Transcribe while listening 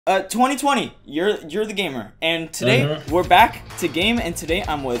2020, you're the gamer, and today we're back to game, and today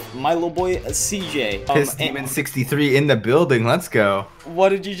I'm with my little boy CJ. Piss Demon 63 in the building. Let's go. What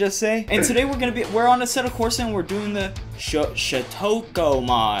did you just say? And today we're on ASSETTO CORSA, and we're doing the Shutoko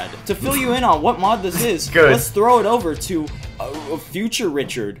mod. To fill you in on what mod this is, let's throw it over to future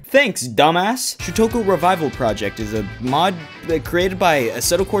Richard. Thanks, dumbass. Shutoko Revival Project is a mod created by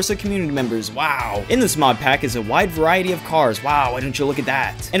ASSETTO CORSA community members. Wow. In this mod pack is a wide variety of cars. Wow, why don't you look at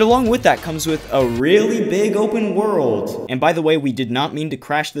that? And along with that comes with a really big open world. And by the way, we did not mean to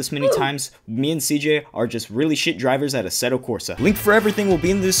crash this many times. Me and CJ are just really shit drivers at ASSETTO CORSA. Link for everything will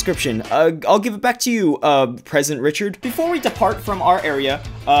be in the description. I'll give it back to you, President Richard. Before we depart from our area,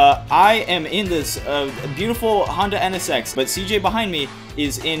 I am in this beautiful Honda NSX, but CJ behind me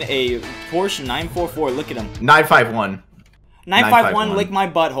is in a Porsche 944. Look at him. 951. 951, lick my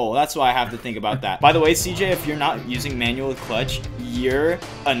butthole. That's why I have to think about that. By the way, CJ, if you're not using manual clutch, you're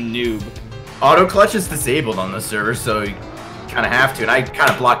a noob. Auto clutch is disabled on the server, so you kind of have to, and I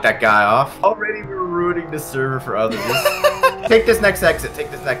kind of blocked that guy off. Already we were ruining the server for others. Take this next exit. Take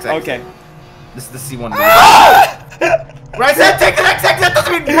this next exit. Okay. This is the C1. When I said take the next exit, that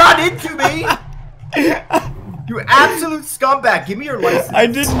doesn't mean run into me. You absolute scumbag! Give me your license. I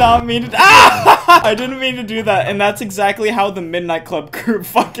did not mean to. I didn't mean to do that, and that's exactly how the Midnight Club crew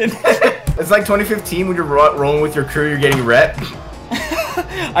fucking. It's like 2015 when you're rolling with your crew, you're getting rep.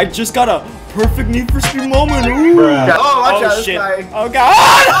 I just got a perfect Need for Speed moment. Ooh. Oh, watch out, shit! this guy. Oh god!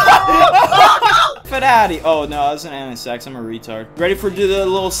 Oh, no! Fadaddy. Oh no, that's an NSX. I'm a retard. Ready for the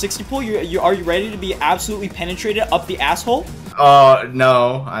little 60 pull? Are you ready to be absolutely penetrated up the asshole?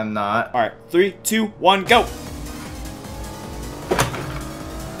 No, I'm not. All right, 3, 2, 1, go.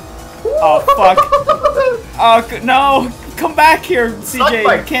 Oh fuck! Oh no! Come back here, CJ. Suck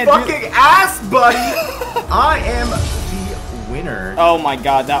my you can't fucking ass, buddy. I am the winner. Oh my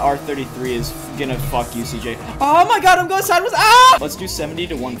god, that R33 is gonna fuck you, CJ. Oh my god, I'm going sideways. Ah! Let's do 70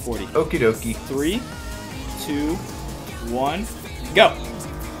 to 140. Okie dokie. 3, 2, 1, go.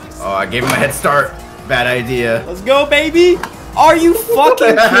 Oh, I gave him a head start. Bad idea. Let's go, baby. Are you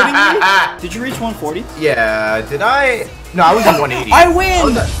fucking kidding me? Did you reach 140? Yeah. Did I? No, I was in 180. I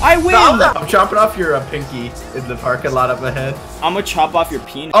win! I win! No, I'm chopping off your pinky in the parking lot up ahead. I'm gonna chop off your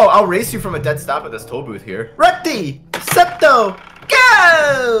penis. Oh, I'll race you from a dead stop at this toll booth here. Ready, ASSETTO,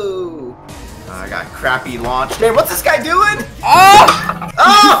 go! I got crappy launch. Hey, what's this guy doing? Oh!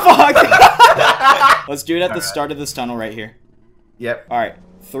 Oh! Fuck! Let's do it at the start of this tunnel right here. Yep. All right.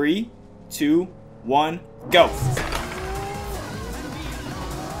 3, 2, 1, go.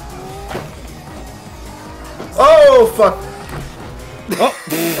 Oh, fuck. Oh.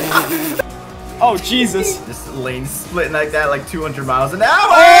 Oh, Jesus. This lane splitting like that, like 200 miles an hour.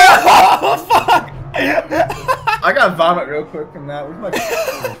 Oh, fuck. I got vomit real quick from that. Where's my...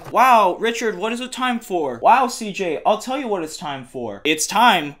 Wow, Richard, what is it time for? Wow, CJ, I'll tell you what it's time for. It's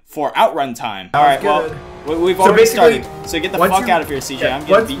time for outrun time. All right, well, we've already started. So get the fuck out of here, CJ. I'm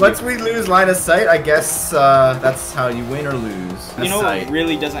gonna beat you. Once we lose line of sight, I guess that's how you win or lose. You know what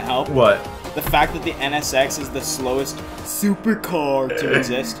really doesn't help? What? The fact that the NSX is the slowest supercar to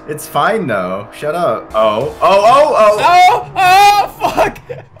exist. It's fine though. Shut up. Oh, fuck!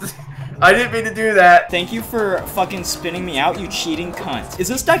 I didn't mean to do that. Thank you for fucking spinning me out, you cheating cunt. Is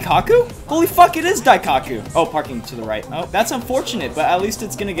this Daikaku? Holy fuck, it is Daikaku. Oh, parking to the right. Oh, that's unfortunate, but at least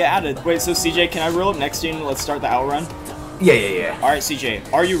it's gonna get added. Wait, so CJ, can I roll up next to you and let's start the outrun? Yeah. All right,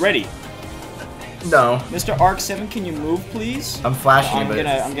 CJ, are you ready? No. Mr. Arc7, can you move, please? I'm flashing. I'm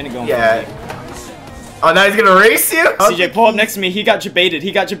gonna go. Yeah. Oh, now he's gonna race you? CJ, pull up next to me. He got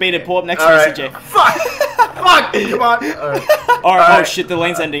jebaited. Pull up next to me, CJ. Fuck! Fuck! Come on. All right. Oh shit, the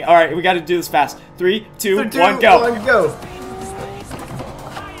lane's ending. All right, we gotta do this fast. 3, 2, 1, go.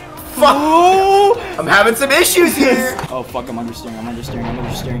 Fuck! Oh. I'm having some issues here. Oh fuck, I'm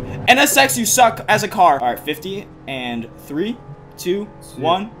understeering. NSX, you suck as a car. All right, 50 and 3, 2,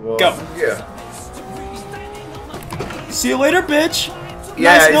 1, go. Yeah. See you later, bitch.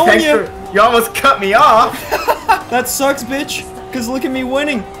 Yeah, nice knowing you. You almost cut me off. That sucks, bitch. Cause look at me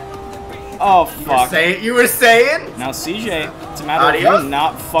winning. Oh fuck. You were saying? Now CJ, it's a matter of you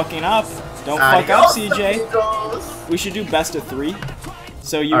not fucking up. Don't fuck up, CJ. Amigos. We should do best of 3.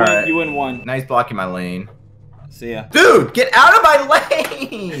 So you win 1. Nice blocking my lane. See ya. Dude, get out of my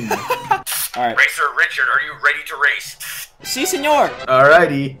lane! Alright. Racer Richard, are you ready to race? Si, senor.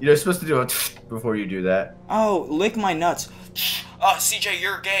 Alrighty. You're supposed to do it before you do that. Oh, lick my nuts. CJ,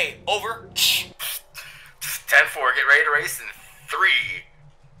 you're gay. Over. 10-4, get ready to race in 3,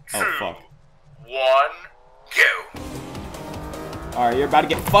 2, 1, go. Alright, you're about to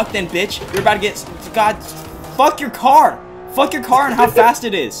get fucked then, bitch. You're about to get... God, fuck your car. Fuck your car and how fast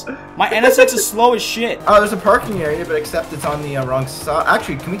it is. My NSX is slow as shit. Oh, there's a parking area, but except it's on the wrong side.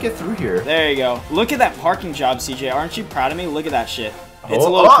 Actually, can we get through here? There you go. Look at that parking job, CJ. Aren't you proud of me? Look at that shit. It's a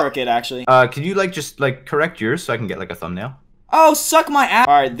little crooked, actually. Can you just correct yours so I can get like a thumbnail? Oh, suck my ass.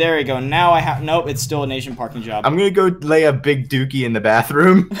 All right, there you go. Now I have. Nope, it's still a nation parking job. I'm gonna go lay a big dookie in the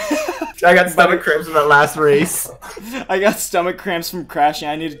bathroom. I got stomach cramps from that last race. I got stomach cramps from crashing.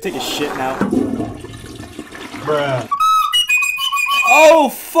 I need to take a shit now. Bruh. Oh,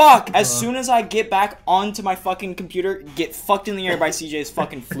 fuck! As soon as I get back onto my fucking computer, get fucked in the air by CJ's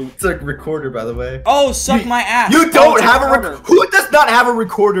fucking flute. It's a recorder, by the way. Oh, suck my ass! You don't have a recorder. Who does not have a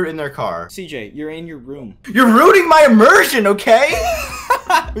recorder in their car? CJ, you're in your room. You're ruining my immersion, okay?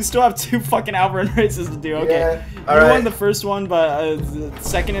 We still have 2 fucking outrun races to do, okay. Yeah. You won the first one, but the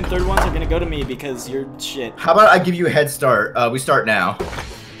second and third ones are gonna go to me because you're shit. How about I give you a head start? We start now.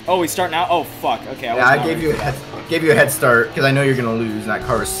 Oh, we start now? Oh, fuck. Okay, I gave you a head start because I know you're gonna lose and that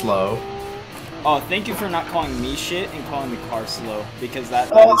car is slow. Oh, thank you for not calling me shit and calling the car slow because that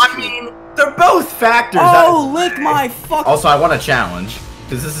is I mean, they're both factors. Oh, lick my fuck. Also, I want a challenge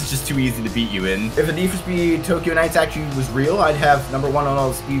because this is just too easy to beat you in. If the Need for Speed Tokyo Nights actually was real, I'd have #1 on all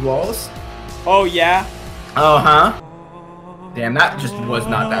the speed walls. Oh, yeah? Uh-huh. Damn, that just was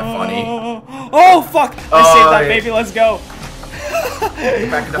not that funny. Oh, fuck. I saved that, baby. Let's go.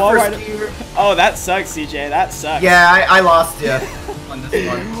 Back in the first gear. Oh, that sucks, CJ. That sucks. Yeah, I lost you on this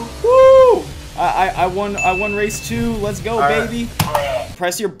one. Woo! I won race 2. Let's go, baby. Right.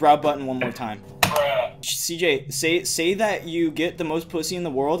 Press your brow button one more time. CJ, say that you get the most pussy in the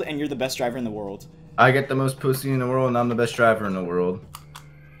world and you're the best driver in the world. I get the most pussy in the world and I'm the best driver in the world.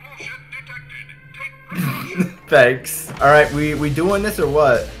 Thanks. Alright, we doing this or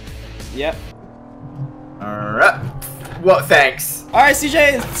what? Yep. Alright. Well, thanks. Alright,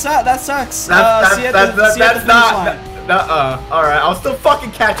 CJ, that sucks. See you at the finish line. Alright, I'll still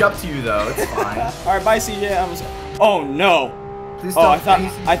fucking catch up to you though. It's fine. Alright, bye, CJ. Oh no. Please I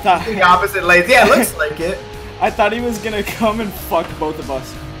thought the opposite lanes. Yeah, it looks like it. I thought he was gonna come and fuck both of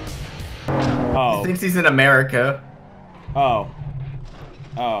us. Oh. He thinks he's in America. Oh.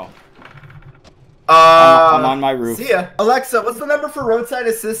 I'm on my roof. See ya. Alexa, what's the number for roadside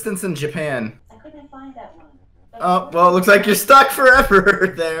assistance in Japan? I couldn't find that one. Oh, well, it looks like you're stuck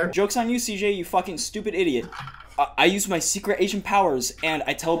forever there. Joke's on you, CJ, you fucking stupid idiot. I used my secret agent powers, and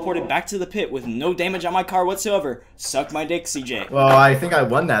I teleported back to the pit with no damage on my car whatsoever. Suck my dick, CJ. Well, I think I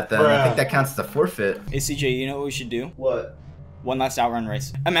won that then. I think that counts as a forfeit. Hey, CJ, you know what we should do? What? One last outrun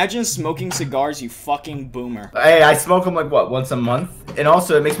race. Imagine smoking cigars, you fucking boomer. Hey, I smoke them like, what, once a month? And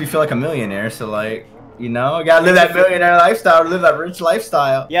also, it makes me feel like a millionaire, so like... You know, I gotta live that millionaire lifestyle, live that rich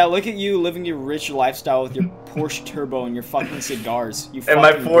lifestyle. Yeah, look at you living your rich lifestyle with your Porsche Turbo and your fucking cigars. You and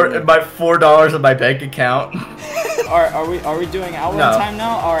my $4 in my bank account. Are we doing outrun time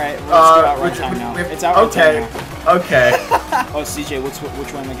now? All right, let's do outrun time now. It's outrun time now. Okay. Oh, CJ,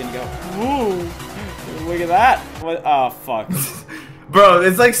 which one am I gonna go? Ooh, look at that. What? Oh, fuck. Bro,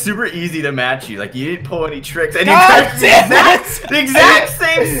 it's like super easy to match you. Like you didn't pull any tricks, and the exact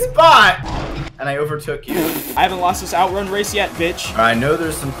same spot. And I overtook you. I haven't lost this outrun race yet, bitch. I know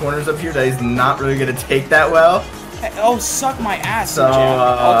there's some corners up here that he's not really gonna take that well. Hey, oh, suck my ass, so,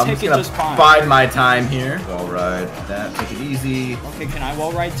 I'll take it just fine. Bide my time here. Wall ride that. Take it easy. Okay, can I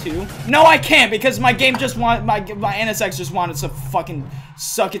wall ride too? No, I can't because my game just want my NSX just wanted to fucking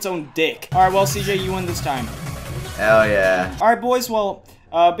suck its own dick. All right, well, CJ, you win this time. Hell yeah. All right, boys. Well,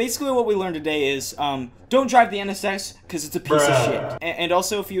 basically what we learned today is don't drive the NSX because it's a piece of shit. And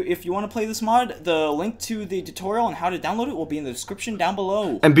also, if you want to play this mod, the link to the tutorial on how to download it will be in the description down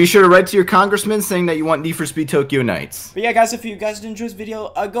below. And be sure to write to your congressman saying that you want Need for Speed Tokyo Nights. But yeah, guys, if you guys did enjoy this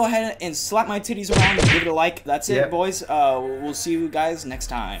video, go ahead and slap my titties around and give it a like. That's it, boys. We'll see you guys next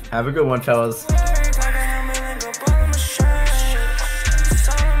time. Have a good one, fellas.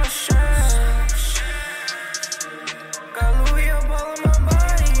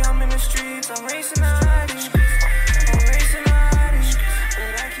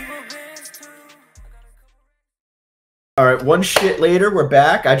 Alright, one shit later, we're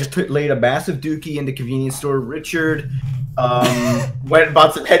back. I just laid a massive dookie into convenience store. Richard went and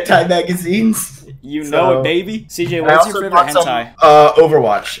bought some hentai magazines. You know it, baby. CJ, what's your favorite hentai?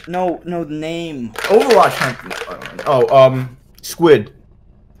 Overwatch. No, name. Overwatch hentai. Oh, Squid.